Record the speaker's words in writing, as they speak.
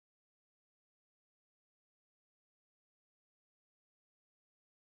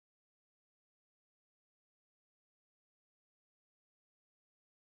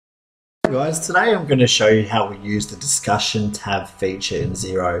guys, today I'm going to show you how we use the discussion tab feature in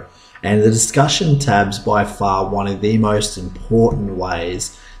Xero. And the discussion tab's by far one of the most important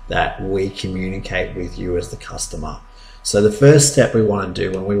ways that we communicate with you as the customer. So the first step we want to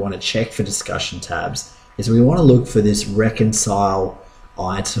do when we want to check for discussion tabs is we want to look for this reconcile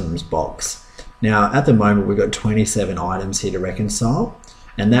items box. Now at the moment we've got 27 items here to reconcile,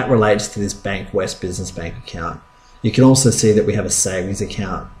 and that relates to this Bank West business bank account. You can also see that we have a savings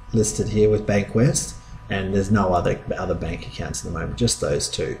account listed here with Bank West, and there's no other bank accounts at the moment, just those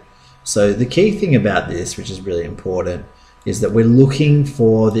two. So the key thing about this, which is really important, is that we're looking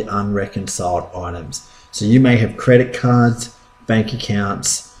for the unreconciled items. So you may have credit cards, bank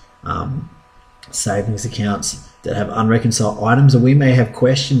accounts, savings accounts that have unreconciled items, and we may have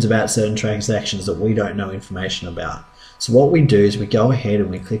questions about certain transactions that we don't know information about. So what we do is we go ahead and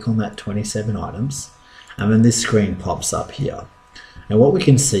we click on that 27 items, and then this screen pops up here. And what we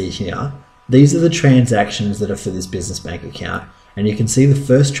can see here, these are the transactions that are for this business bank account. And you can see the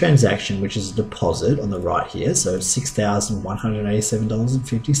first transaction, which is a deposit on the right here. So it's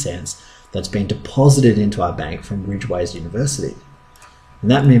 $6,187.50 that's been deposited into our bank from Ridgeways University. And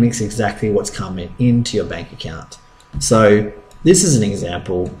that mimics exactly what's coming into your bank account. So this is an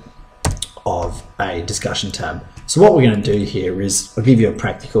example of a discussion tab. So what we're going to do here is, I'll give you a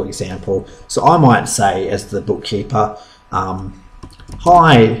practical example. So I might say, as the bookkeeper,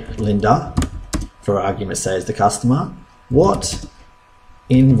 hi Linda, for argument's sake as the customer, what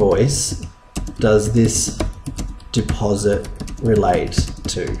invoice does this deposit relate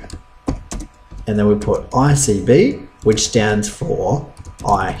to? And then we put ICB, which stands for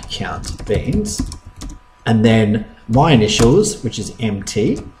I count beans, and then my initials, which is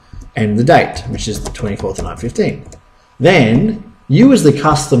MT, and the date, which is the 24th of 9/15. Then you as the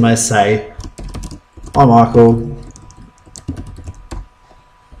customer say, hi Michael,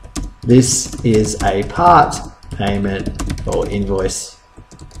 this is a part payment or invoice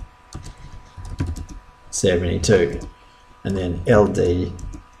 72, and then LD,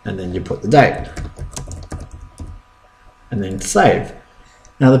 and then you put the date, and then save.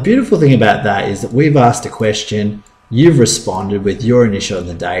 Now the beautiful thing about that is that we've asked a question, you've responded with your initial and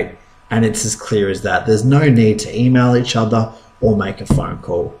the date, and it's as clear as that. There's no need to email each other or make a phone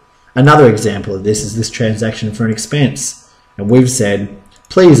call. Another example of this is this transaction for an expense, and we've said,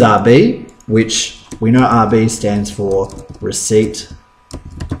 please RB, which we know RB stands for receipt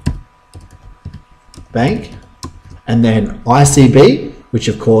bank, and then ICB, which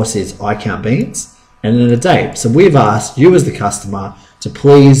of course is I count beans, and then a date. So we've asked you as the customer to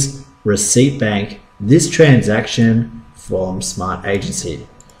please receipt bank this transaction from Smart Agency.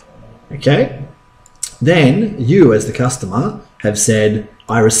 Okay? Then you as the customer have said,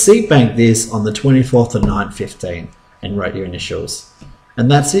 I receipt bank this on the 24th of 9/15, and wrote your initials. And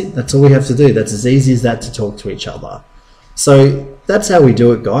that's it. That's all we have to do. That's as easy as that to talk to each other. So that's how we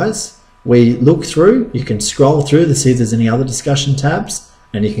do it, guys. We look through, you can scroll through to see if there's any other discussion tabs,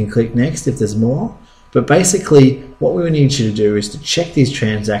 and you can click next if there's more. But basically what we need you to do is to check these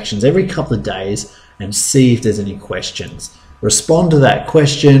transactions every couple of days and see if there's any questions. Respond to that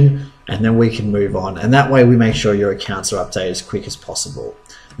question, and then we can move on. And that way we make sure your accounts are updated as quick as possible.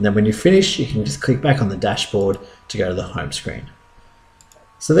 And then when you finish, you can just click back on the dashboard to go to the home screen.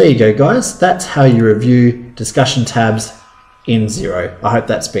 So there you go, guys. That's how you review discussion tabs in Xero. I hope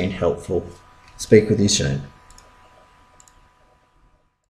that's been helpful. Speak with you soon.